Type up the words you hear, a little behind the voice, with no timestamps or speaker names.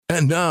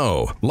And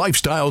now,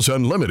 Lifestyles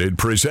Unlimited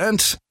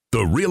presents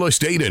the Real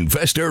Estate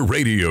Investor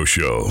Radio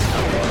Show.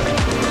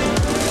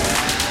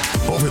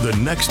 Over the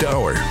next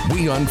hour,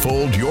 we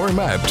unfold your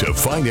map to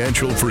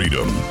financial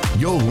freedom.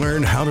 You'll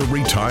learn how to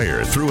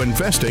retire through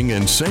investing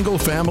in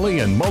single-family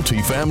and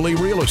multifamily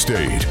real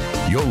estate.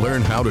 You'll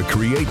learn how to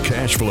create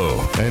cash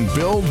flow and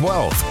build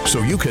wealth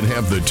so you can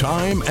have the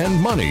time and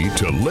money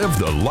to live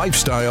the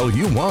lifestyle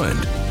you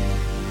want.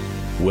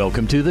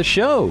 Welcome to the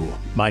show.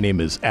 My name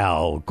is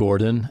Al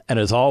Gordon, and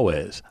as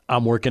always,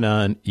 I'm working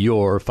on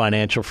your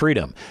financial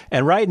freedom.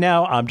 And right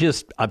now, I'm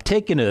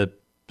taking a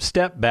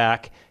step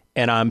back,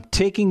 and I'm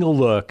taking a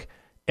look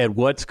at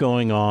what's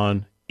going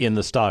on in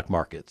the stock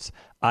markets.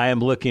 I am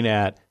looking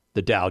at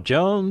the Dow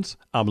Jones,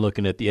 I'm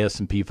looking at the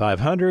S&P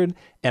 500,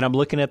 and I'm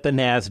looking at the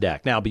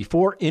NASDAQ. Now,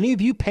 before any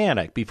of you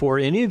panic, before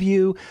any of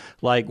you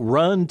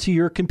run to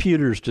your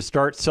computers to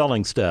start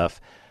selling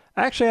stuff,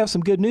 I actually have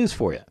some good news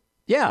for you.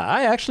 Yeah,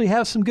 I actually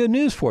have some good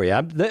news for you.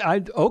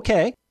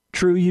 Okay,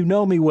 true, you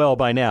know me well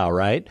by now,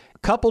 right?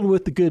 Coupled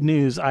with the good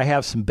news, I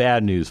have some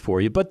bad news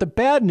for you. But the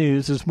bad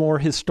news is more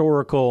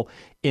historical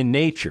in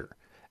nature.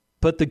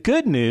 But the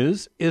good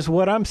news is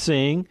what I'm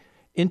seeing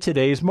in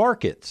today's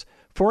markets.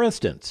 For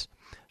instance,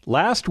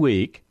 last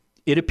week,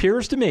 it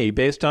appears to me,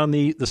 based on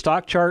the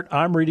stock chart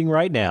I'm reading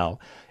right now,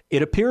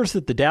 it appears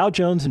that the Dow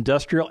Jones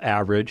Industrial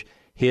Average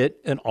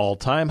hit an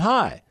all-time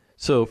high.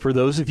 So for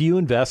those of you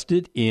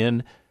invested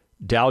in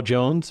Dow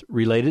Jones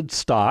related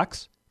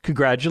stocks,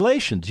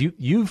 congratulations.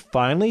 You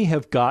finally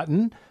have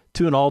gotten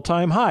to an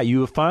all-time high. You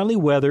have finally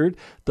weathered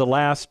the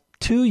last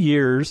 2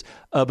 years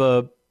of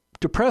a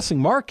depressing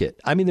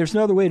market. I mean, there's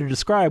no other way to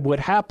describe what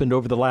happened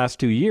over the last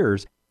 2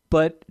 years,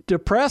 but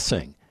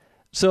depressing.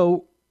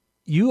 So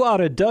you ought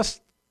to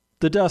dust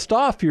the dust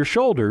off your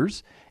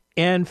shoulders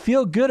and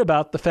feel good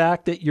about the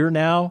fact that you're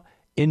now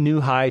in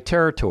new high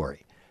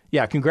territory.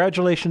 Yeah,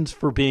 congratulations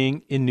for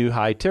being in new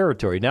high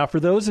territory. Now,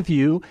 for those of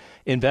you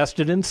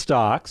invested in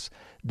stocks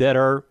that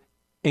are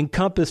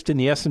encompassed in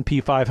the S&P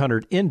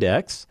 500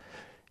 index,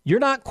 you're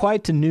not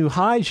quite to new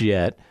highs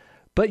yet,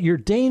 but you're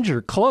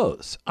danger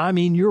close. I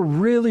mean, you're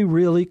really,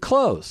 really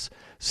close.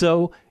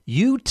 So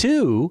you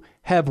too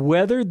have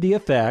weathered the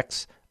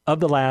effects of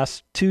the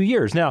last 2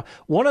 years. Now,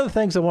 one of the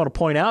things I want to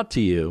point out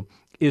to you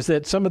is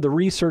that some of the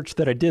research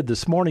that I did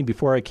this morning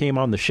before I came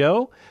on the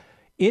show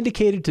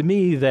indicated to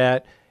me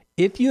that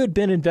if you had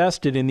been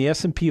invested in the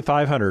S&P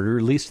 500, or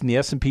at least in the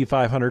S&P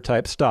 500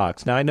 type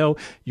stocks, now I know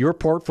your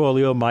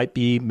portfolio might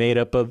be made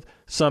up of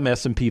some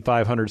S&P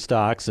 500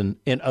 stocks and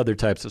other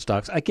types of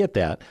stocks. I get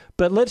that.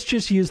 But let's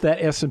just use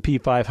that S&P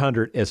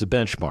 500 as a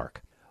benchmark.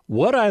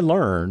 What I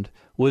learned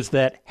was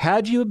that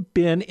had you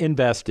been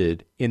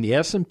invested in the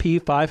S&P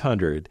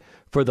 500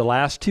 for the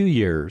last 2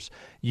 years,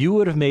 you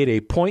would have made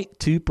a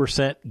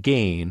 0.2%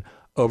 gain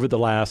over the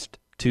last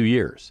 2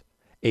 years.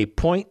 A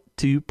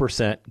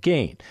 0.2%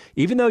 gain.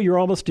 Even though you're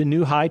almost in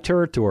new high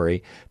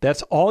territory,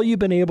 that's all you've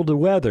been able to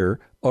weather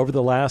over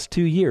the last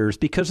 2 years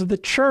because of the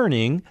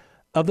churning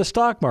of the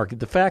stock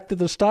market. The fact that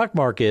the stock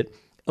market,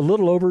 a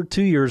little over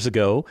 2 years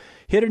ago,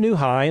 hit a new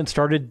high and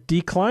started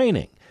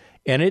declining.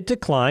 And it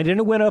declined and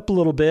it went up a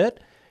little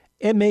bit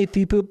and made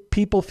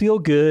people feel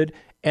good.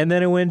 And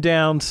then it went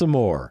down some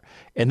more.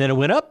 And then it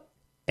went up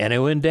and it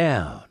went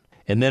down.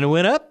 And then it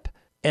went up.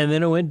 And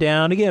then it went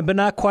down again, but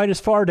not quite as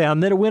far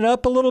down. Then it went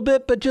up a little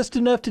bit, but just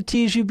enough to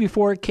tease you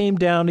before it came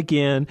down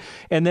again.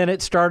 And then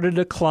it started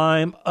to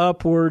climb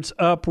upwards,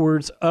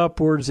 upwards,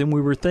 upwards. And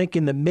we were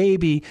thinking that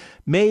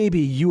maybe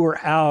you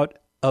were out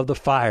of the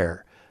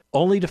fire,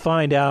 only to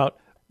find out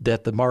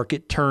that the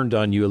market turned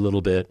on you a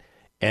little bit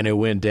and it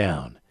went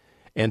down.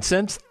 And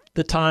since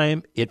the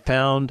time it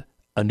found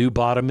a new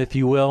bottom, if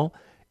you will,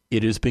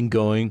 it has been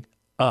going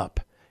up.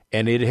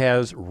 And it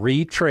has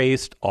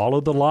retraced all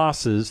of the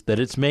losses that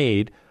it's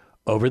made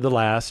over the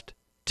last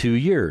 2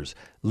 years,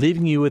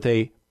 leaving you with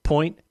a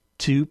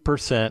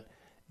 0.2%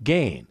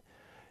 gain.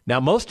 Now,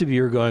 most of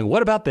you are going,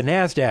 what about the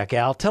NASDAQ,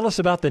 Al? Tell us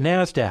about the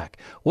NASDAQ.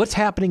 What's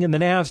happening in the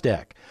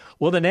NASDAQ?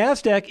 Well, the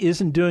NASDAQ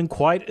isn't doing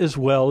quite as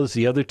well as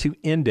the other two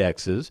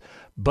indexes,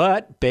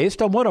 but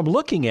based on what I'm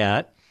looking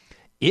at,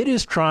 it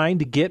is trying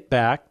to get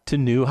back to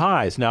new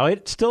highs. Now,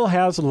 it still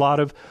has a lot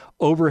of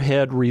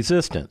overhead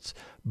resistance,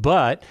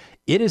 but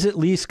it has at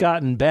least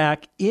gotten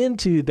back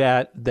into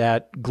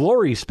that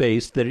glory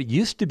space that it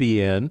used to be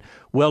in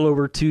well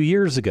over 2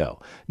 years ago.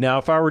 Now,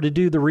 if I were to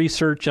do the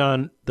research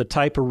on the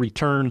type of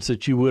returns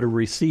that you would have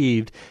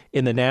received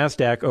in the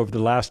NASDAQ over the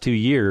last 2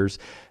 years,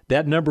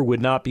 that number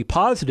would not be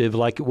positive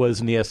like it was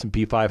in the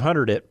S&P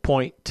 500 at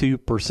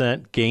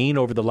 0.2% gain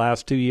over the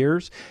last 2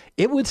 years.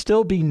 It would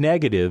still be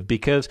negative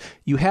because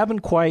you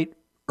haven't quite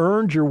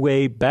earned your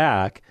way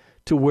back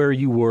to where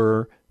you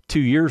were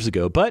 2 years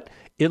ago. But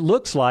it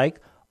looks like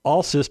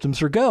all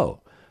systems are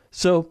go.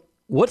 So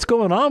what's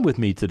going on with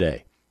me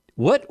today?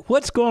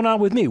 What's going on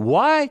with me?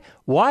 Why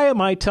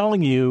am I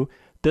telling you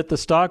that the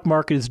stock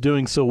market is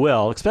doing so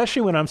well,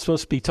 especially when I'm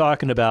supposed to be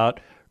talking about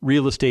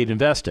real estate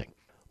investing?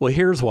 Well,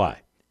 here's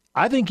why.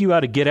 I think you ought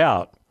to get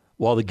out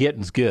while the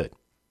getting's good.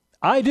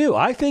 I do.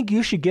 I think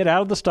you should get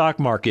out of the stock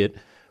market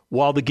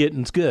while the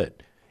getting's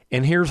good.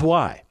 And here's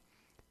why.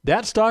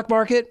 That stock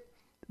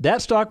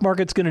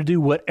market's going to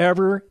do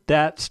whatever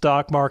that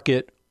stock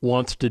market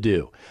wants to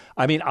do.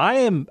 I mean, I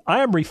am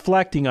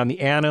reflecting on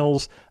the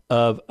annals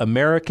of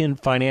American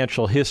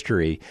financial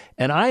history,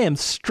 and I am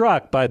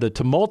struck by the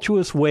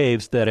tumultuous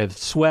waves that have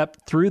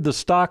swept through the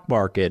stock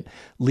market,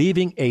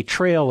 leaving a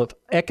trail of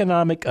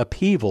economic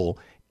upheaval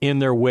in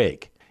their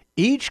wake.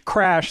 Each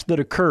crash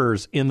that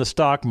occurs in the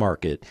stock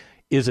market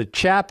is a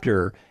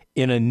chapter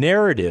in a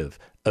narrative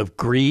of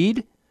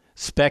greed,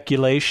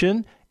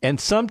 speculation, and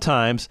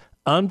sometimes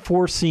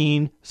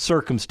unforeseen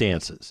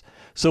circumstances.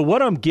 So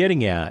what I'm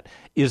getting at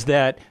is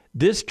that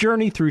this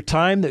journey through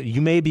time that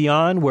you may be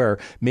on, where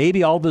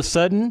maybe all of a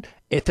sudden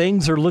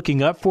things are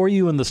looking up for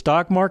you in the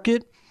stock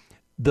market,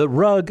 the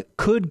rug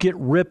could get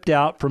ripped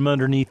out from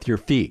underneath your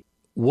feet.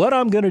 What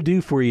I'm going to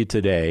do for you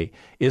today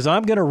is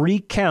I'm going to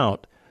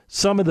recount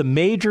some of the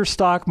major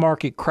stock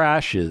market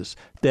crashes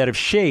that have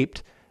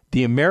shaped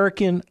the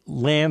American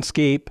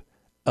landscape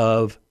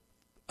of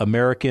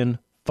American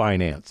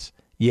finance.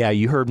 Yeah,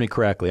 you heard me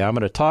correctly. I'm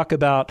going to talk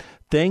about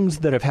things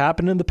that have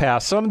happened in the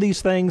past. Some of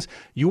these things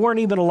you weren't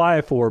even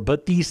alive for,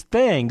 but these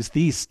things,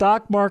 these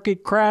stock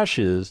market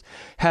crashes,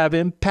 have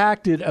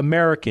impacted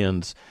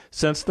Americans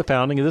since the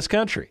founding of this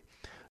country.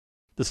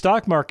 The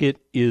stock market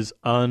is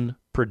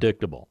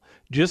unpredictable.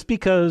 Just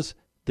because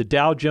the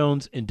Dow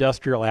Jones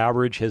Industrial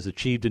Average has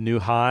achieved a new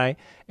high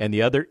and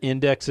the other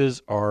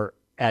indexes are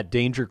at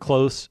danger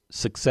close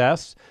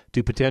success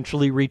to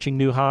potentially reaching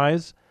new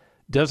highs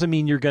doesn't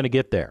mean you're going to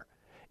get there.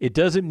 It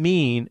doesn't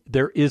mean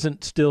there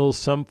isn't still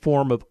some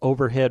form of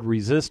overhead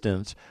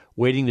resistance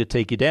waiting to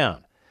take you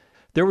down.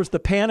 There was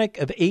the Panic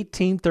of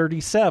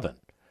 1837,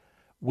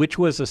 which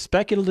was a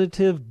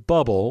speculative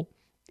bubble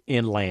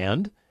in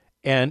land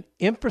and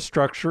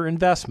infrastructure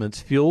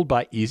investments fueled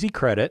by easy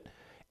credit,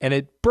 and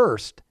it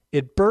burst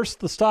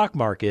the stock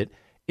market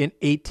in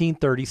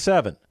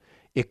 1837.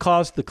 It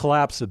caused the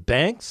collapse of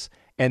banks,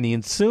 and the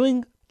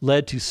ensuing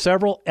led to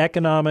several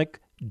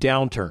economic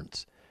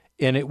downturns,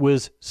 and it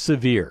was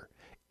severe.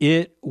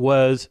 It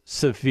was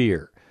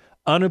severe.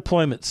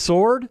 Unemployment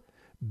soared.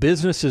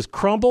 Businesses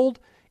crumbled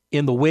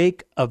in the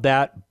wake of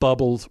that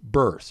bubble's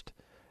burst.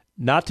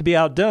 Not to be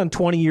outdone,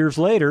 20 years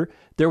later,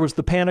 there was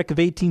the Panic of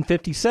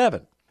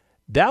 1857.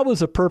 That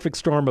was a perfect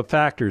storm of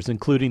factors,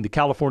 including the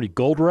California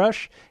gold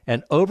rush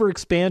and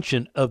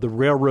overexpansion of the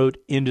railroad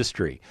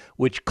industry,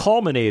 which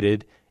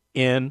culminated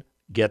in,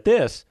 get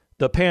this,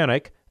 the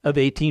Panic of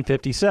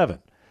 1857.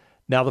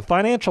 Now, the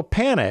financial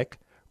panic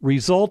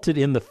resulted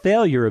in the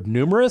failure of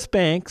numerous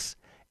banks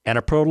and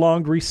a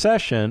prolonged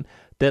recession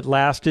that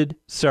lasted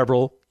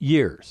several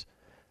years.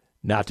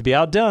 Not to be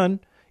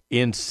outdone,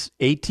 in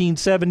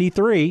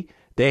 1873,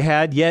 they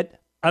had yet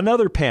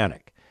another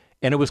panic,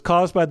 and it was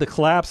caused by the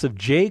collapse of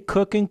Jay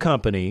Cooke and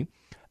Company,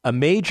 a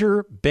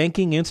major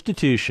banking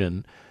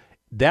institution.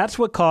 That's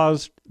what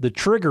caused the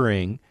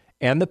triggering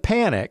and the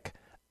panic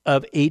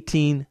of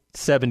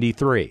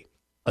 1873.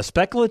 A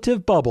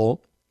speculative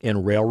bubble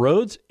in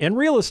railroads and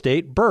real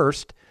estate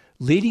burst,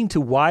 leading to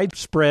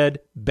widespread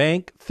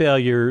bank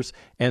failures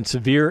and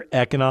severe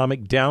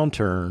economic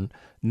downturn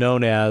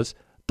known as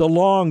the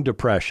Long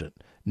Depression.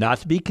 Not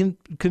to be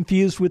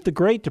confused with the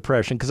Great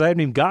Depression, because I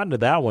haven't even gotten to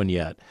that one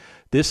yet.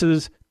 This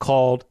is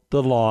called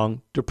the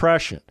Long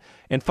Depression.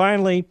 And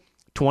finally,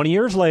 20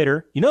 years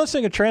later, you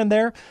noticing a trend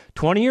there?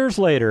 20 years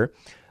later,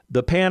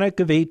 the Panic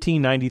of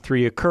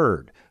 1893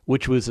 occurred,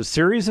 which was a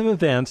series of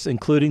events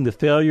including the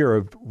failure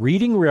of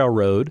Reading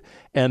Railroad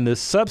and the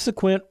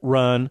subsequent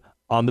run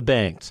on the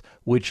banks,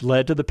 which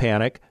led to the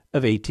Panic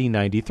of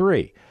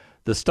 1893.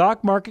 The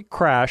stock market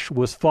crash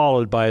was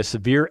followed by a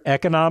severe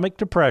economic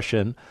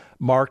depression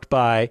marked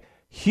by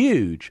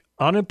huge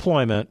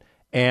unemployment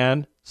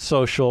and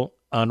social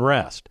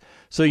unrest.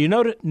 So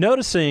you're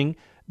noticing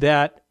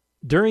that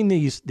during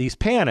these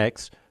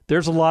panics,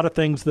 there's a lot of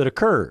things that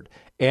occurred,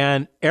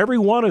 and every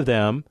one of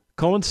them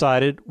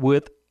coincided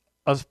with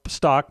a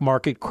stock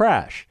market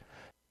crash.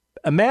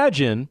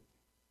 Imagine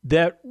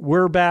that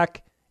we're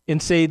back in,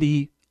 say,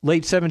 the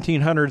late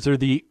 1700s or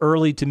the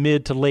early to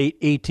mid to late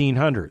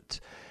 1800s.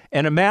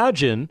 And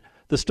imagine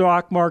the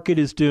stock market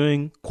is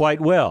doing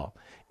quite well.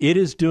 It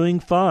is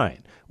doing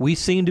fine. We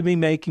seem to be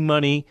making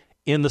money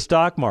in the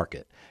stock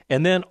market.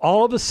 And then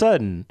all of a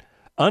sudden,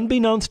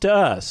 unbeknownst to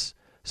us,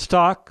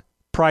 stock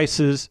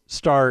prices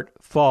start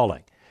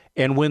falling.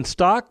 And when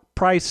stock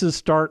prices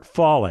start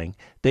falling,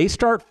 they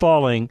start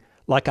falling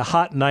like a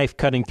hot knife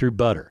cutting through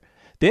butter.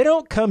 They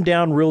don't come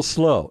down real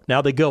slow.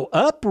 Now, they go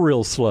up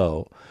real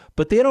slow,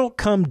 but they don't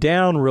come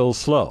down real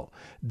slow.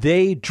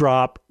 They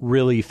drop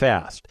really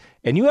fast.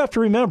 And you have to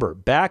remember,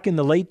 back in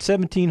the late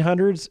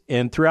 1700s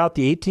and throughout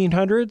the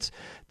 1800s,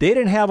 they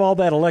didn't have all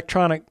that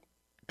electronic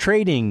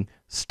trading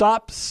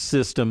stop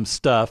system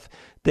stuff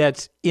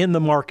that's in the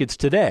markets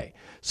today.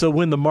 So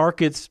when the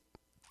markets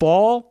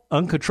fall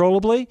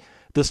uncontrollably,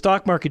 the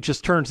stock market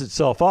just turns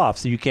itself off,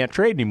 so you can't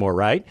trade anymore,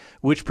 right?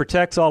 Which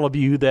protects all of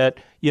you that,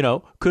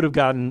 could have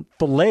gotten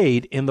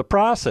filleted in the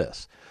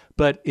process.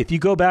 But if you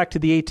go back to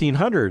the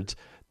 1800s,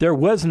 there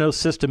was no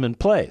system in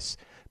place.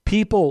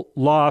 People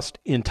lost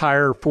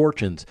entire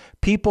fortunes.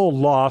 People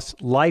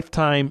lost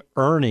lifetime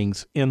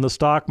earnings in the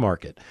stock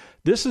market.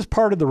 This is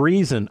part of the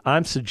reason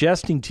I'm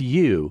suggesting to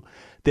you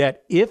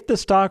that if the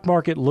stock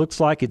market looks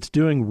like it's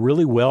doing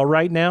really well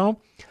right now,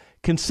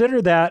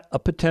 consider that a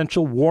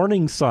potential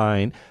warning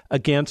sign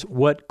against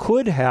what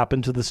could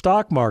happen to the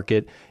stock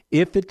market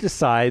if it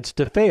decides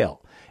to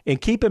fail.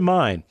 And keep in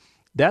mind,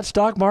 that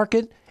stock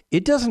market,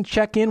 it doesn't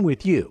check in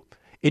with you.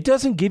 It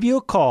doesn't give you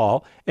a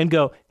call and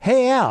go,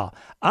 hey, Al,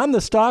 I'm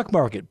the stock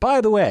market.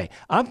 By the way,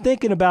 I'm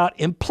thinking about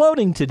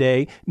imploding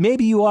today.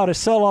 Maybe you ought to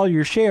sell all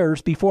your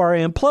shares before I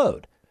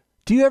implode.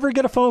 Do you ever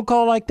get a phone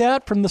call like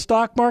that from the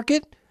stock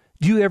market?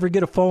 Do you ever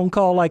get a phone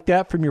call like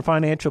that from your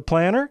financial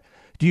planner?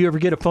 Do you ever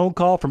get a phone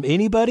call from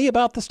anybody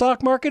about the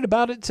stock market,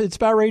 about it's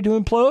about ready to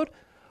implode?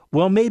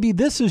 Well, maybe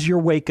this is your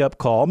wake-up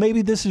call.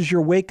 Maybe this is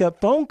your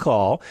wake-up phone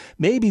call.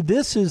 Maybe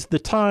this is the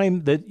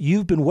time that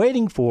you've been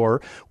waiting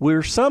for,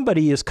 where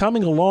somebody is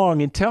coming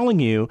along and telling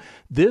you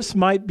this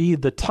might be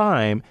the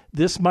time,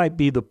 this might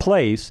be the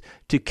place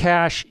to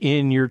cash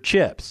in your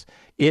chips.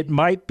 It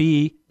might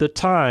be the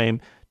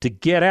time to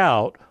get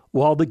out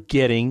while the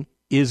getting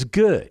is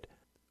good.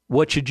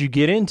 What should you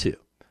get into?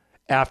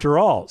 After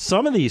all,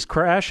 some of these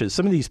crashes,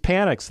 some of these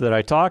panics that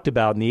I talked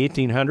about in the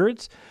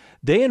 1800s,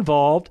 they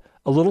involved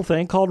a little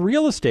thing called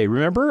real estate.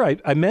 Remember,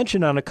 I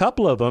mentioned on a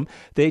couple of them,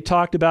 they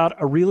talked about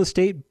a real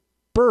estate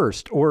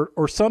burst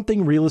or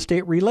something real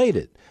estate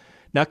related.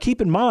 Now, keep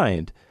in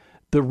mind,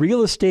 the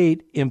real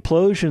estate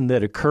implosion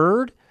that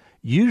occurred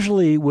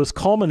usually was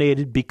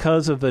culminated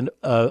because of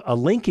a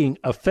linking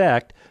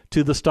effect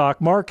to the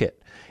stock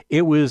market.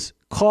 It was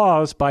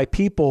caused by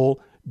people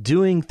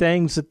doing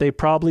things that they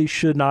probably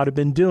should not have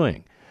been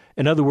doing.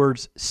 In other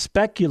words,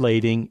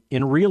 speculating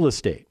in real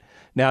estate.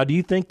 Now, do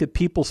you think that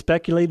people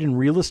speculate in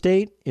real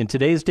estate in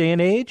today's day and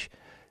age?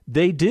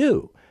 They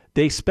do.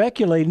 They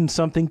speculate in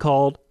something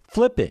called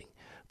flipping.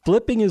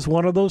 Flipping is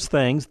one of those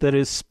things that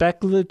is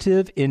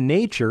speculative in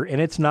nature,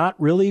 and it's not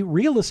really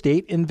real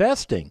estate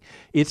investing.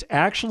 It's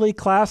actually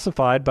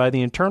classified by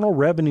the Internal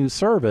Revenue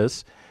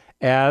Service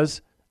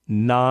as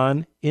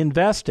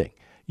non-investing.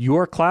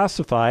 You're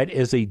classified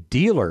as a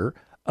dealer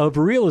of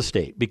real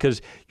estate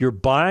because you're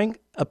buying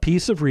a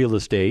piece of real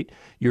estate.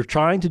 You're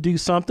trying to do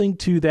something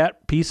to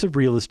that piece of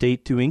real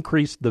estate to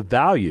increase the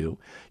value.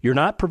 You're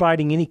not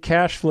providing any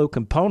cash flow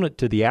component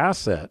to the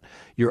asset.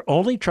 You're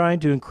only trying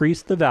to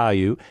increase the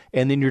value,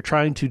 and then you're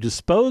trying to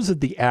dispose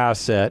of the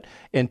asset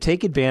and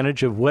take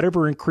advantage of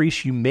whatever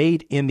increase you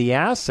made in the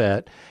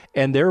asset,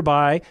 and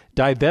thereby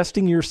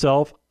divesting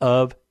yourself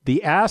of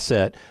the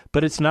asset,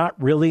 but it's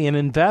not really an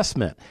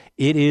investment.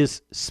 It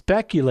is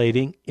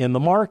speculating in the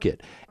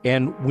market.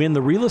 And when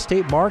the real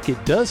estate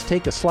market does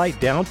take a slight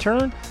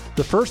downturn,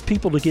 the first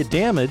people to get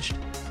damaged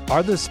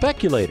are the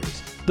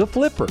speculators, the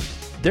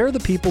flippers. They're the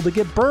people that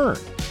get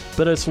burned.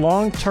 But as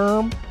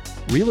long-term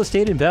real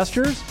estate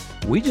investors,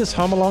 we just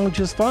hum along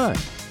just fine.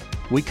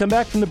 We come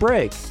back from the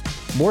break.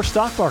 More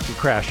stock market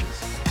crashes.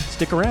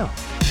 Stick around.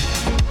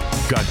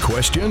 Got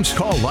questions?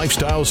 Call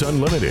Lifestyles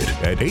Unlimited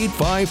at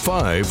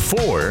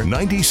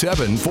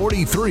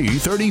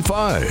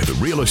 855-497-4335. The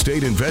Real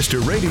Estate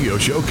Investor Radio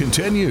Show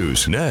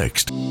continues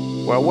next.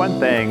 Well, one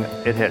thing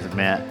it has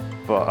meant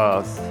for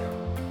us,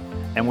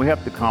 and we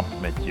have to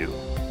compliment you,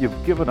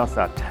 you've given us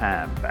our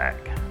time back.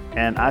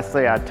 And I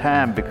say our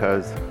time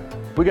because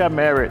we got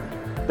married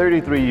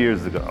 33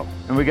 years ago,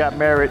 and we got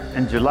married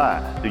in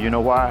July. Do you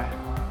know why?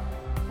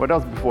 Well, that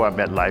was before I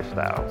met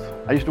Lifestyles.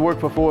 I used to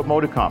work for Ford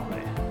Motor Company.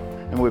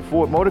 And with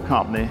Ford Motor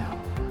Company,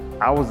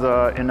 I was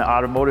in the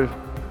automotive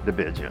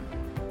division.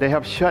 They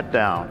have shut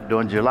down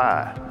during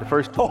July, the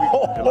first 2 weeks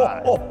of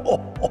July.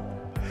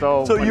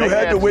 So you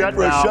had to wait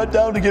for a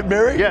shutdown to get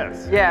married?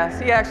 Yes.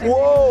 Yes, he actually.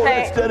 Whoa,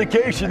 that's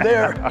dedication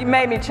there. He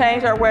made me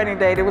change our wedding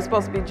date. It was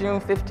supposed to be June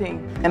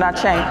 15th, and I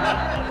changed.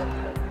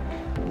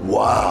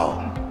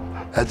 Wow,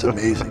 that's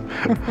amazing.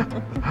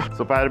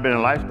 So if I had been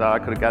in Lifestyle, I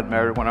could have gotten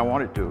married when I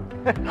wanted to.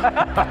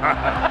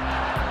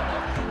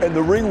 And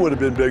the ring would have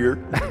been bigger.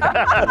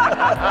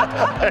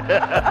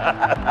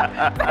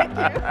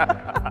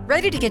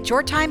 Ready to get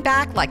your time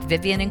back like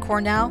Vivian and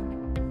Cornell?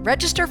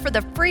 Register for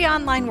the free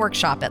online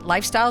workshop at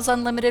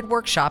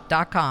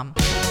lifestylesunlimitedworkshop.com.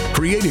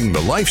 Creating the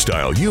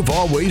lifestyle you've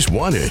always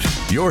wanted.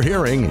 You're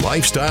hearing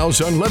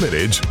Lifestyles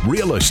Unlimited's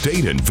Real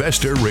Estate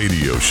Investor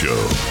Radio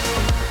Show.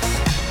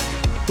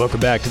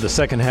 Welcome back to the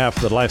second half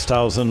of the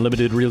Lifestyles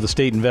Unlimited Real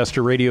Estate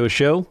Investor Radio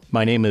Show.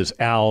 My name is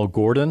Al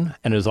Gordon,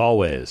 and as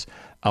always,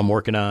 I'm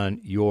working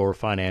on your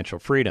financial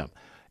freedom.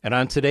 And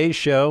on today's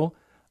show,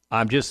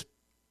 I'm just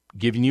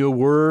giving you a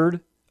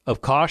word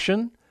of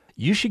caution.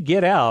 You should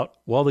get out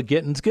while the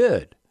getting's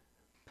good.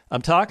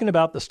 I'm talking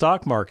about the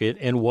stock market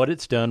and what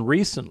it's done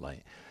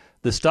recently.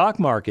 The stock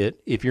market,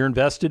 if you're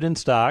invested in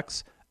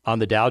stocks on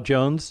the Dow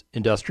Jones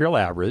Industrial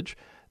Average,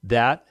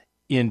 that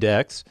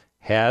index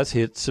has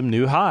hit some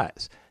new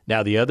highs.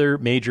 Now, the other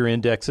major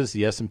indexes,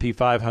 the S&P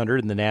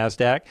 500 and the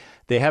NASDAQ,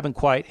 they haven't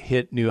quite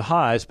hit new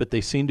highs, but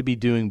they seem to be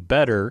doing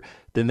better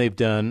than they've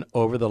done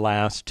over the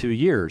last 2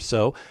 years.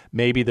 So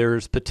maybe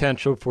there's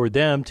potential for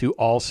them to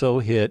also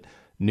hit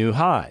new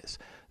highs.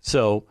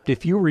 So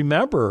if you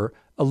remember,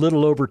 a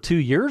little over 2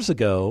 years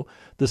ago,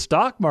 the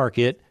stock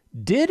market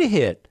did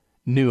hit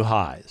new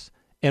highs.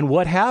 And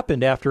what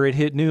happened after it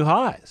hit new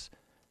highs?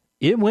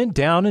 It went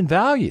down in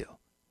value.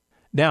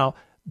 Now,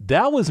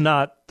 that was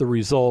not the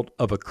result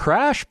of a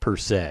crash per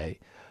se,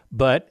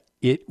 but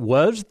it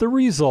was the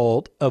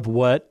result of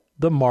what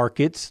the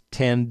markets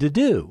tend to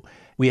do.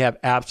 We have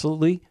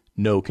absolutely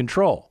no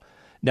control.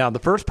 Now, the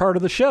first part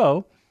of the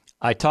show,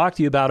 I talked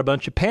to you about a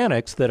bunch of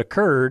panics that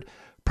occurred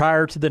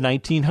prior to the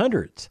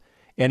 1900s,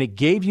 and it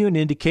gave you an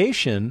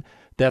indication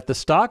that the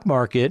stock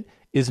market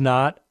is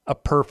not a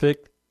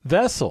perfect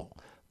vessel.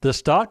 The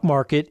stock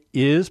market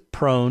is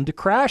prone to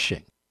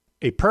crashing.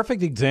 A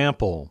perfect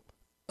example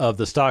of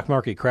the stock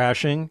market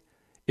crashing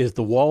is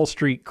the Wall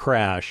Street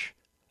crash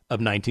of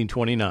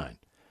 1929.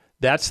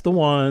 That's the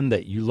one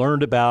that you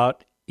learned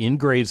about in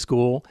grade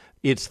school.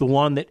 It's the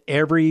one that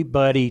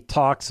everybody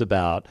talks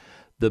about,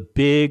 the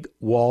big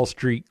Wall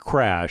Street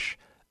crash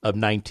of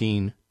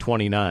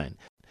 1929.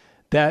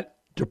 That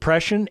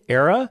Depression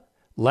era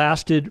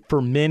lasted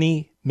for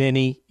many,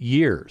 many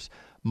years.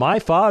 My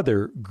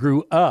father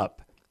grew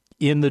up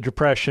in the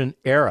Depression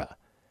era.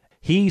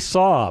 He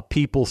saw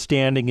people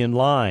standing in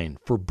line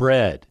for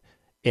bread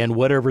and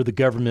whatever the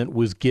government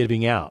was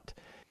giving out.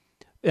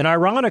 And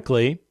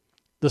ironically,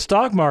 the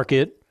stock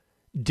market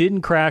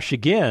didn't crash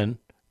again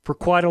for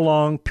quite a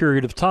long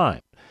period of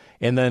time.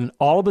 And then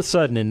all of a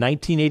sudden in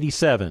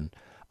 1987,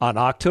 on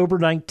October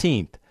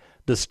 19th,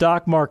 the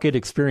stock market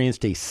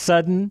experienced a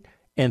sudden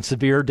and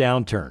severe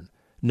downturn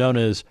known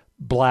as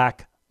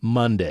Black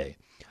Monday.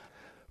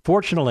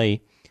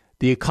 Fortunately,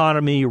 the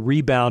economy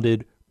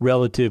rebounded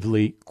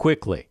relatively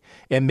quickly.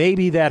 And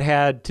maybe that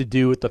had to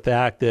do with the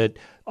fact that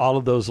all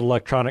of those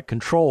electronic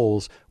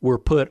controls were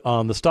put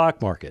on the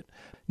stock market.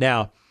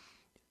 Now,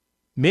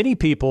 many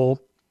people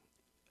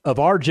of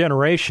our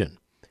generation,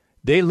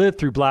 they lived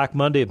through Black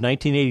Monday of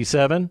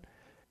 1987.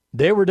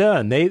 They were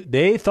done.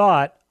 They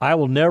thought, I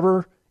will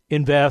never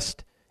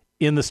invest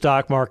in the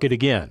stock market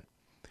again.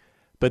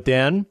 But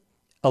then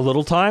a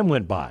little time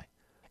went by.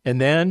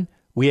 And then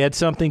we had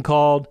something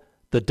called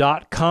the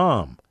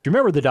dot-com. Do you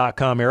remember the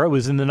dot-com era? It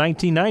was in the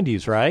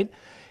 1990s, right?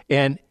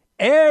 And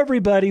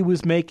everybody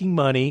was making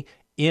money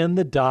in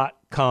the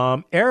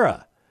dot-com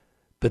era.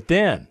 But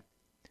then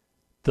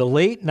the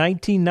late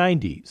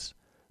 1990s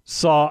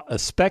saw a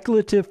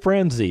speculative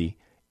frenzy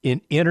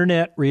in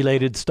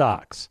internet-related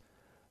stocks.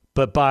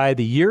 But by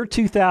the year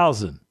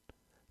 2000,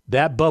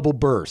 that bubble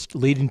burst,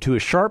 leading to a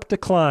sharp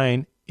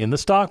decline in the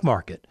stock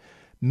market.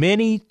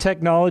 Many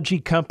technology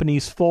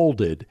companies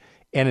folded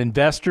and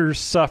investors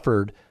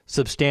suffered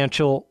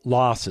substantial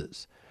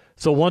losses.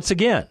 So once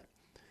again,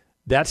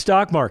 that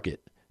stock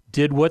market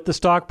did what the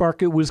stock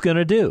market was going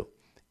to do.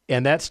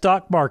 And that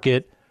stock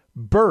market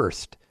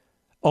burst.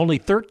 Only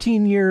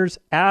 13 years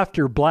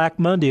after Black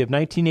Monday of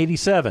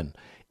 1987,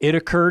 it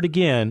occurred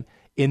again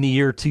in the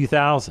year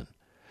 2000.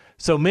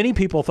 So many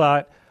people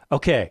thought,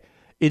 okay,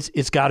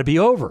 it's got to be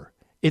over.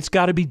 It's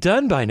got to be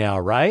done by now,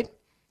 right?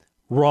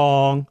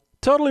 Wrong.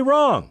 Totally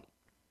wrong.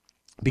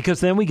 Because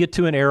then we get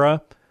to an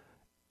era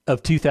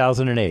of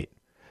 2008.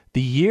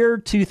 The year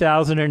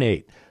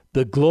 2008,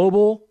 the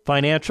global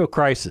financial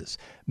crisis.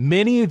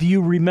 Many of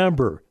you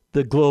remember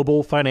the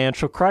global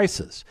financial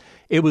crisis.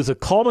 It was a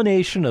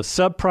culmination of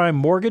subprime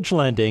mortgage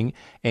lending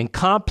and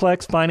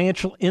complex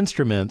financial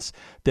instruments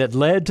that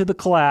led to the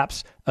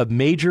collapse of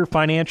major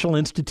financial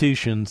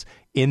institutions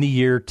in the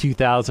year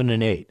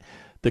 2008.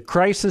 The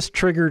crisis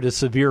triggered a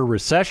severe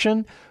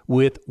recession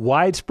with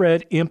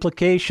widespread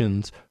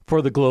implications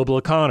for the global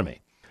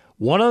economy.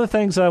 One of the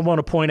things I want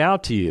to point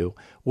out to you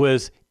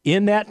was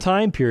in that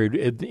time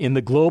period, in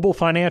the global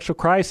financial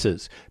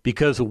crisis,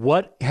 because of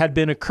what had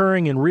been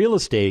occurring in real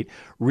estate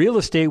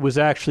was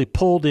actually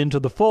pulled into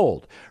the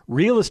fold.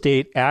 Real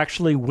estate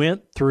actually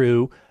went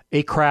through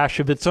a crash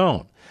of its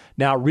own.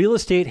 Now, real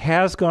estate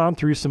has gone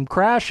through some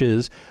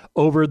crashes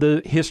over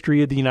the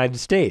history of the United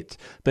States,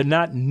 but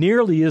not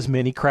nearly as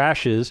many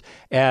crashes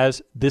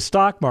as the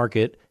stock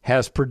market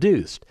has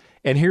produced.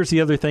 And here's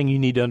the other thing you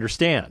need to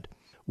understand.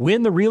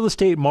 When the real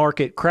estate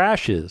market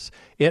crashes,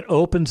 it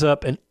opens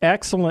up an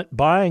excellent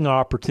buying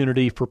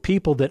opportunity for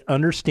people that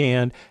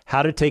understand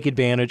how to take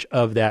advantage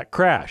of that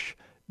crash.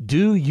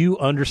 Do you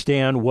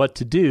understand what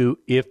to do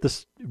if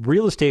the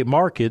real estate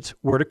markets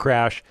were to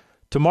crash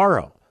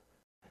tomorrow?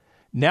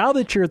 Now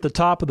that you're at the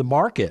top of the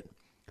market,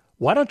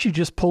 why don't you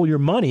just pull your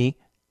money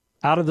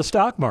out of the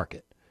stock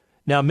market?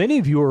 Now, many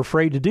of you are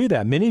afraid to do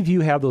that. Many of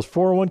you have those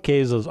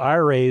 401ks, those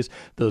IRAs,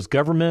 those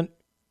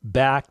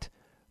government-backed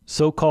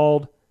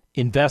so-called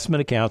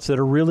investment accounts that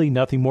are really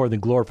nothing more than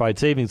glorified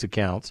savings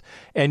accounts.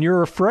 And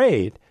you're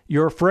afraid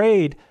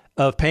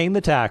of paying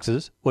the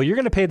taxes. Well, you're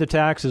going to pay the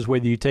taxes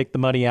whether you take the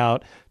money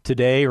out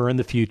today or in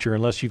the future,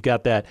 unless you've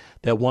got that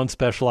one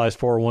specialized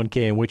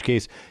 401k, in which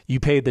case you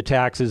paid the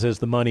taxes as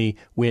the money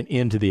went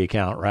into the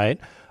account, right?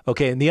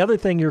 Okay, and the other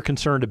thing you're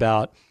concerned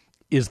about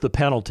is the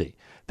penalty.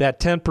 that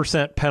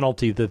 10%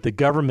 penalty that the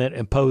government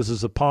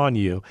imposes upon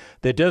you,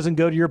 that doesn't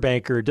go to your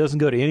banker, it doesn't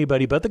go to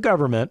anybody but the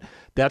government.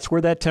 That's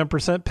where that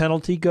 10%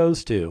 penalty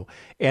goes to.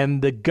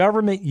 And the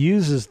government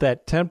uses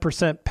that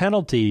 10%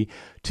 penalty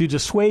to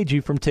dissuade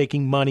you from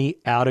taking money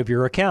out of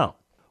your account.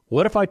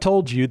 What if I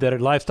told you that at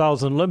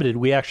Lifestyles Unlimited,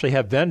 we actually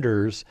have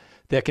vendors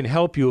that can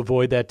help you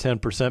avoid that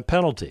 10%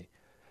 penalty?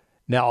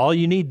 Now, all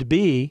you need to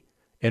be,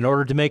 in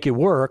order to make it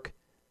work,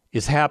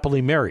 is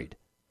happily married.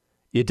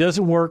 It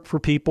doesn't work for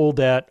people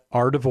that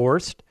are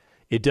divorced.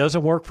 It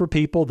doesn't work for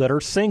people that are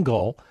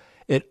single.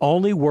 It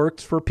only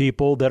works for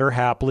people that are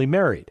happily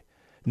married.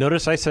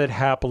 Notice I said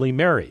happily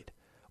married.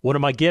 What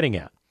am I getting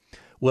at?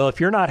 Well, if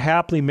you're not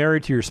happily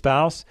married to your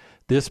spouse,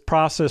 this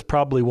process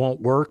probably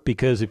won't work,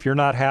 because if you're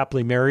not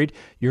happily married,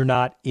 you're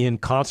not in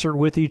concert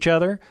with each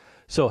other.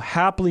 So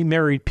happily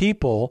married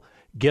people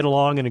get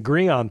along and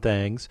agree on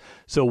things.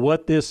 So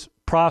what this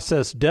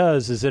process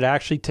does is it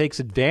actually takes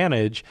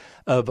advantage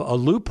of a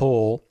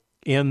loophole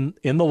in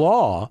the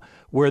law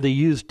where they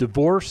use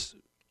divorce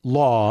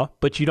law,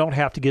 but you don't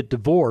have to get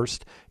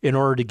divorced in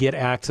order to get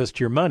access to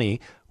your money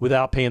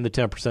without paying the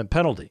 10%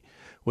 penalty.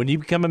 When you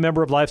become a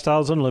member of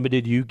Lifestyles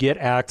Unlimited, you get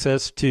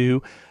access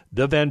to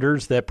the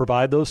vendors that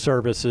provide those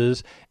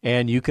services,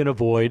 and you can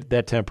avoid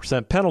that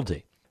 10%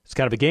 penalty. It's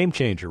kind of a game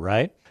changer,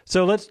 right?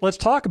 So let's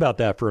talk about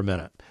that for a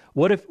minute.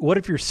 What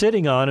if you're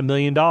sitting on $1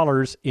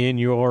 million in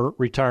your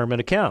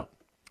retirement account?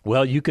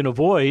 Well, you can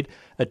avoid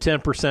a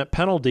 10%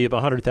 penalty of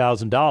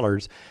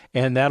 $100,000,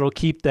 and that'll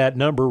keep that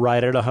number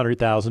right at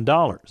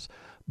 $100,000.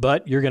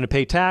 But you're going to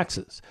pay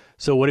taxes.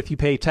 So what if you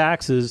pay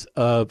taxes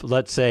of,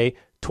 let's say,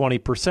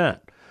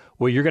 20%?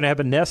 Well, you're going to have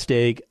a nest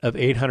egg of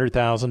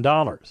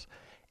 $800,000.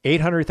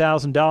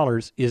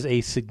 $800,000 is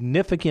a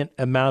significant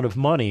amount of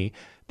money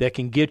that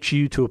can get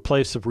you to a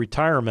place of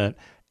retirement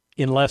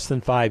in less than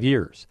 5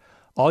 years.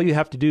 All you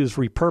have to do is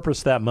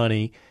repurpose that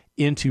money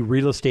into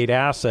real estate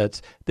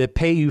assets that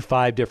pay you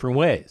 5 different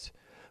ways.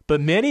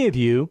 But many of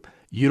you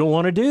don't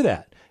want to do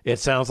that. It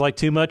sounds like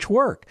too much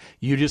work.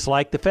 You just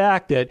like the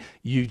fact that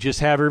you just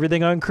have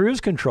everything on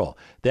cruise control.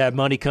 That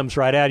money comes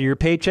right out of your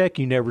paycheck.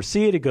 You never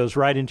see it. It goes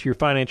right into your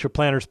financial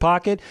planner's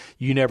pocket.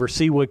 You never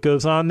see what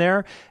goes on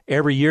there.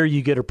 Every year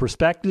you get a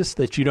prospectus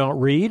that you don't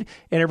read.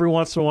 And every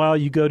once in a while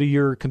you go to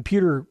your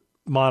computer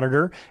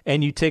monitor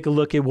and you take a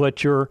look at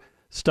what your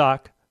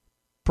stock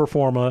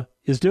performa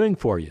is doing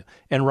for you.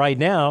 And right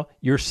now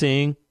you're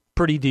seeing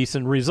pretty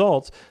decent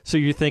results. So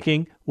you're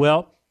thinking,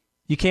 well,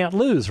 you can't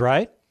lose,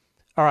 right?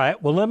 All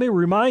right, well, let me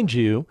remind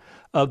you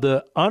of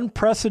the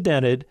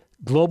unprecedented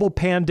global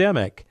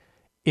pandemic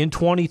in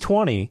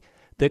 2020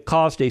 that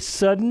caused a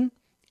sudden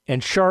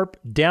and sharp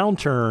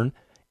downturn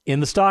in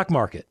the stock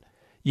market.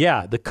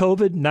 Yeah, the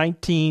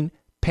COVID-19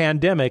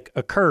 pandemic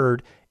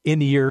occurred in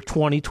the year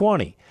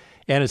 2020.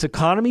 And as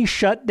economies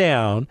shut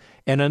down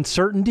and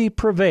uncertainty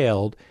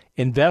prevailed,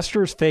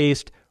 investors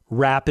faced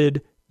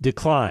rapid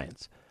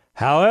declines.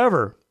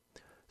 However,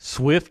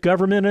 swift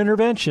government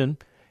intervention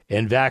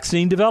and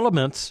vaccine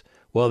developments,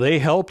 well, they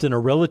helped in a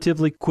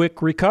relatively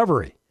quick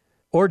recovery.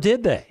 Or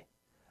did they?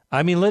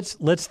 I mean, let's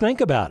think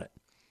about it.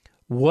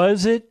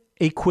 Was it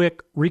a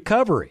quick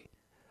recovery?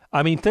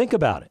 I mean, think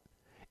about it.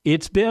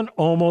 It's been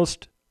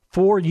almost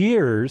 4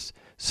 years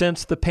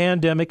since the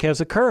pandemic has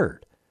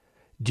occurred.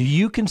 Do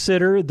you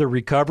consider the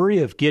recovery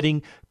of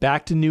getting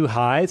back to new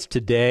highs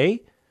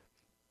today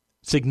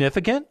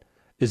significant?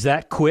 Is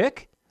that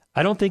quick?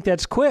 I don't think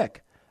that's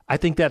quick. I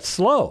think that's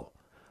slow.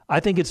 I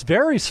think it's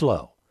very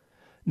slow.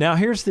 Now,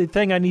 here's the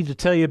thing I need to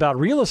tell you about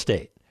real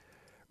estate.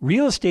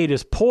 Real estate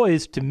is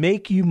poised to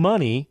make you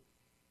money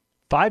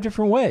 5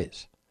 different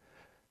ways.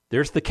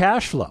 There's the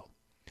cash flow.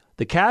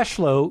 The cash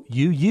flow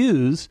you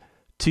use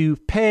to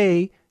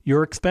pay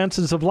your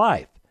expenses of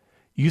life.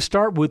 You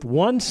start with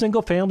one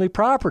single family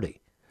property,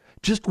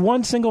 just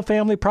one single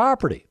family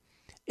property.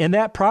 And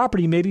that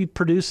property maybe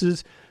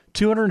produces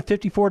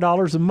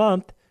 $254 a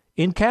month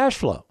in cash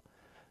flow.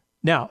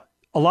 Now,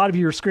 a lot of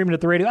you are screaming at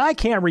the radio, I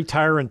can't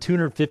retire on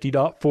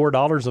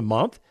 $254 a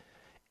month.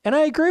 And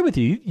I agree with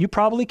you. You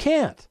probably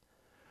can't.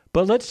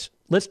 But let's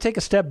take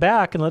a step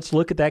back and let's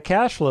look at that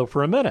cash flow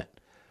for a minute.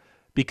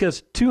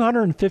 Because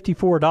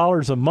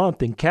 $254 a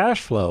month in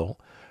cash flow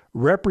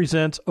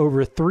represents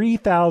over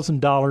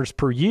 $3,000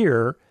 per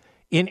year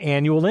in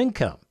annual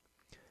income.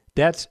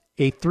 That's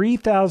a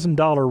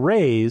 $3,000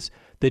 raise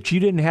that you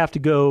didn't have to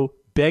go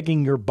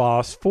begging your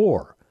boss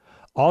for.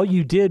 All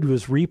you did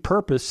was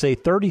repurpose, say,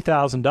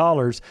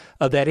 $30,000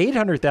 of that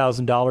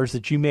 $800,000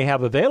 that you may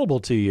have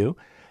available to you,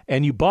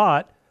 and you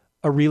bought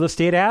a real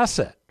estate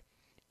asset.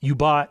 You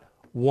bought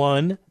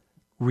one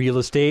real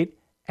estate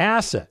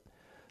asset.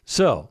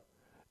 So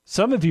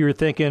some of you are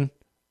thinking,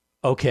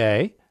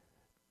 okay,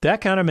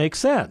 that kind of makes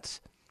sense.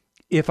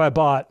 If I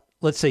bought,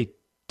 let's say,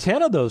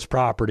 10 of those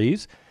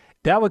properties,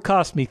 that would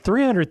cost me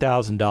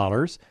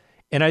 $300,000,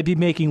 and I'd be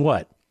making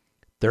what?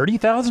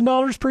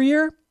 $30,000 per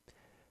year?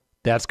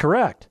 That's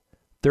correct.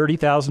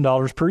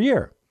 $30,000 per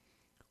year.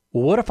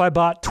 Well, what if I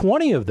bought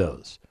 20 of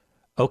those?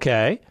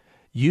 Okay,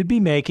 you'd be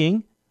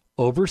making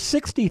over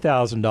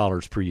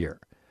 $60,000 per year.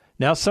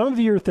 Now, some of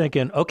you are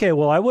thinking, okay,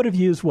 well, I would have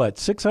used what,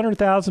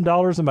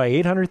 $600,000 of my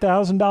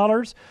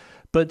 $800,000?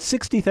 But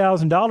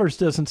 $60,000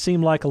 doesn't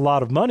seem like a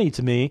lot of money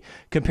to me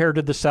compared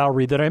to the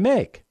salary that I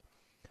make.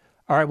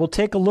 All right, well,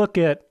 take a look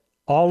at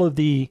all of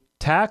the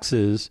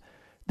taxes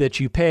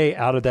that you pay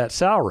out of that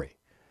salary.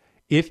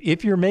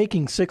 If you're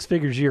making six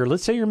figures a year,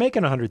 let's say you're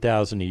making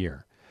 $100,000 a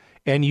year,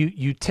 and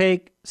you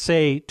take,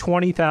 say,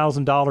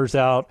 $20,000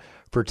 out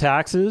for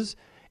taxes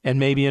and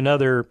maybe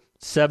another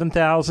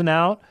 $7,000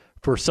 out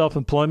for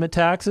self-employment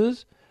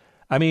taxes,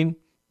 I mean,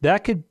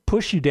 that could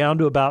push you down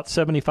to about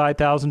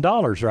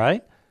 $75,000,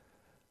 right?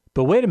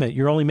 But wait a minute,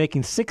 you're only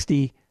making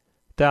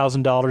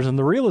 $60,000 in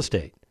the real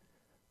estate.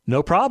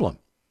 No problem.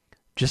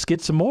 Just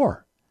get some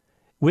more.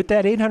 With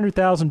that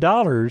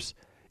 $800,000,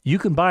 you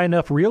can buy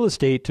enough real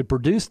estate to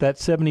produce that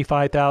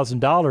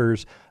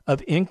 $75,000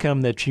 of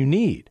income that you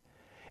need.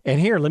 And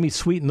here, let me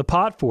sweeten the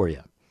pot for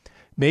you.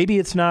 Maybe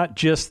it's not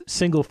just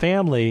single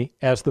family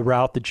as the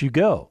route that you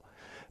go.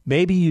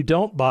 Maybe you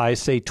don't buy,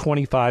 say,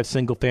 25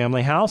 single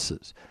family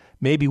houses.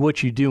 Maybe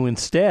what you do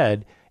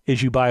instead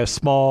is you buy a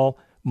small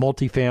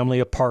multifamily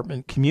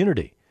apartment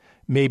community.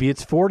 Maybe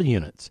it's 40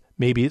 units.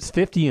 Maybe it's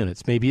 50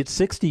 units. Maybe it's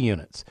 60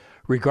 units.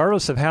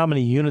 Regardless of how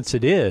many units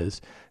it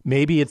is,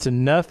 maybe it's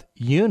enough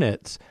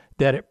units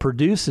that it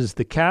produces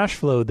the cash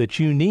flow that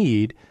you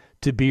need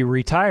to be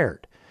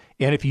retired.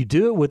 And if you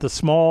do it with a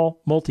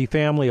small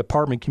multifamily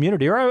apartment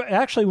community, or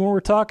actually when we're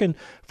talking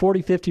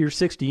 40, 50, or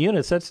 60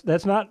 units,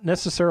 that's not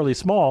necessarily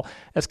small.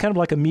 That's kind of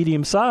like a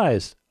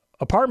medium-sized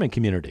apartment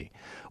community.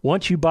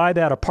 Once you buy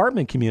that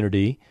apartment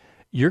community,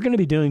 you're going to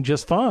be doing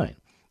just fine.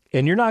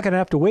 And you're not going to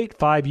have to wait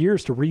 5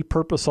 years to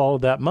repurpose all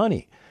of that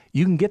money.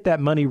 You can get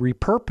that money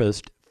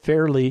repurposed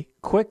fairly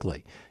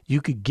quickly. You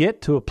could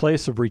get to a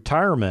place of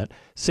retirement,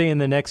 say in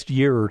the next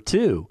year or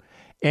two,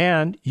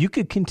 and you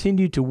could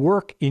continue to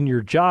work in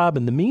your job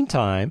in the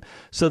meantime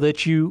so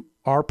that you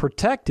are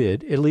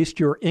protected, at least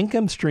your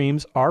income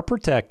streams are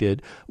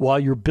protected while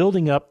you're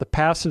building up the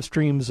passive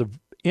streams of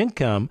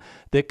income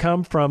that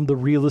come from the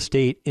real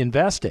estate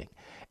investing.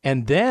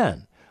 And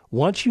then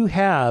once you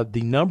have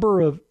the number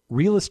of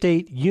real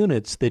estate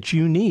units that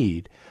you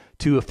need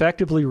to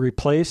effectively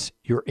replace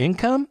your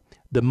income,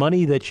 the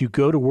money that you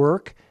go to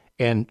work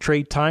and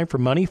trade time for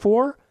money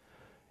for,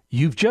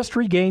 you've just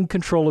regained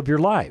control of your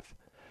life.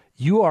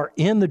 You are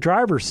in the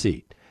driver's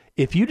seat.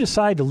 If you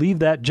decide to leave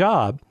that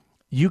job,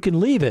 you can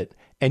leave it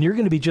and you're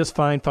going to be just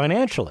fine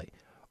financially.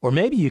 Or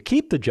maybe you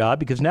keep the job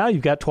because now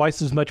you've got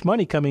twice as much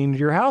money coming into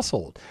your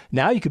household.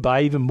 Now you could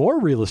buy even more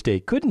real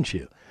estate, couldn't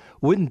you?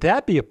 Wouldn't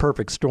that be a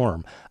perfect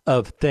storm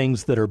of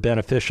things that are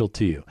beneficial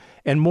to you?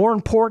 And more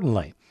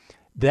importantly,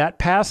 that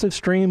passive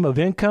stream of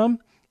income,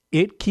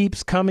 it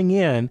keeps coming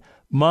in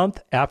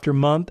month after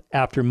month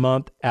after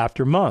month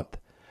after month.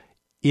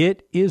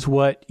 It is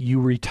what you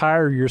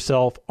retire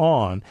yourself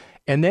on,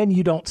 and then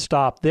you don't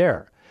stop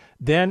there.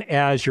 Then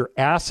as your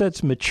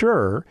assets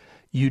mature,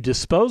 you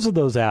dispose of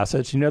those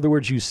assets. In other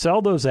words, you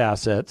sell those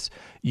assets,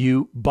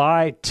 you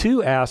buy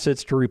two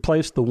assets to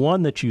replace the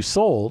one that you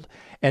sold,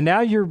 and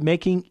now you're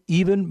making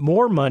even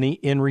more money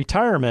in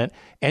retirement,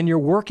 and you're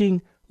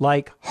working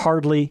like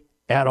hardly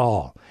at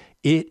all.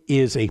 It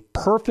is a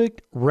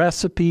perfect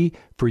recipe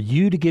for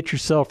you to get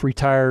yourself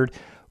retired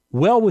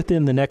well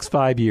within the next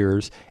 5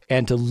 years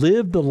and to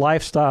live the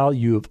lifestyle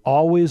you have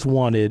always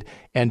wanted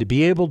and to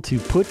be able to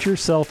put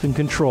yourself in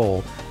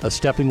control of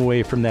stepping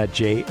away from that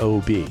job.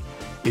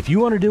 If you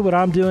want to do what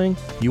I'm doing,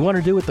 you want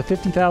to do what the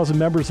 50,000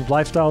 members of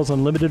Lifestyles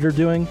Unlimited are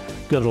doing,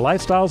 go to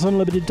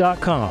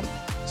lifestylesunlimited.com,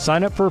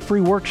 sign up for a free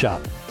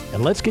workshop,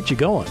 and let's get you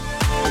going.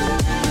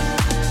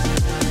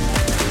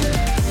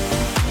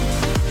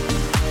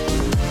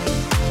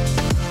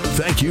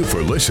 Thank you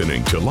for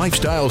listening to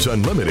Lifestyles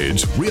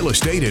Unlimited's Real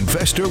Estate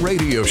Investor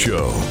Radio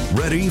Show.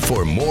 Ready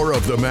for more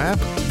of the map?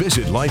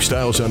 Visit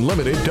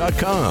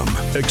lifestylesunlimited.com.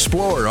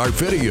 Explore our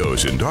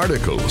videos and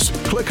articles.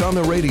 Click on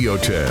the radio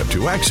tab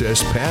to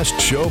access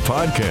past show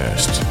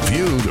podcasts.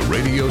 View the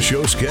radio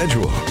show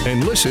schedule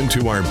and listen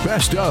to our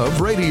best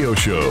of radio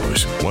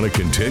shows. Want to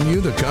continue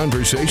the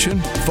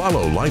conversation?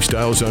 Follow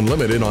Lifestyles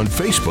Unlimited on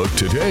Facebook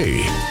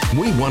today.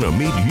 We want to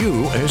meet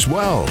you as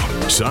well.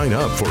 Sign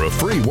up for a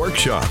free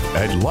workshop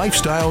at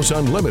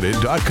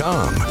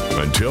lifestylesunlimited.com.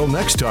 Until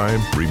next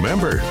time,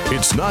 remember,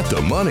 it's not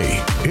the money,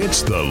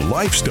 it's the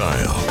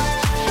lifestyle.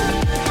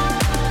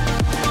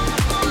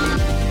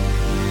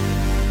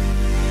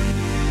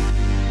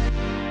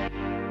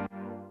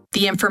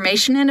 The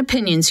information and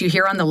opinions you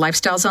hear on the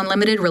Lifestyles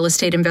Unlimited Real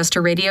Estate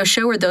Investor Radio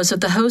Show are those of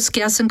the hosts,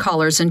 guests, and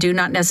callers and do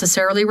not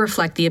necessarily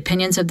reflect the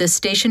opinions of this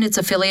station, its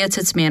affiliates,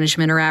 its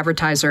management, or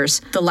advertisers.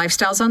 The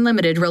Lifestyles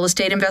Unlimited Real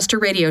Estate Investor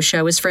Radio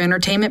Show is for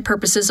entertainment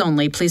purposes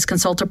only. Please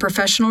consult a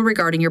professional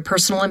regarding your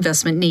personal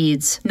investment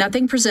needs.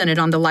 Nothing presented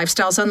on the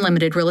Lifestyles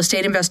Unlimited Real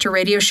Estate Investor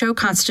Radio Show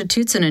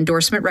constitutes an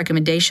endorsement,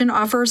 recommendation,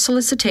 offer, or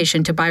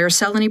solicitation to buy or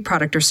sell any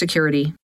product or security.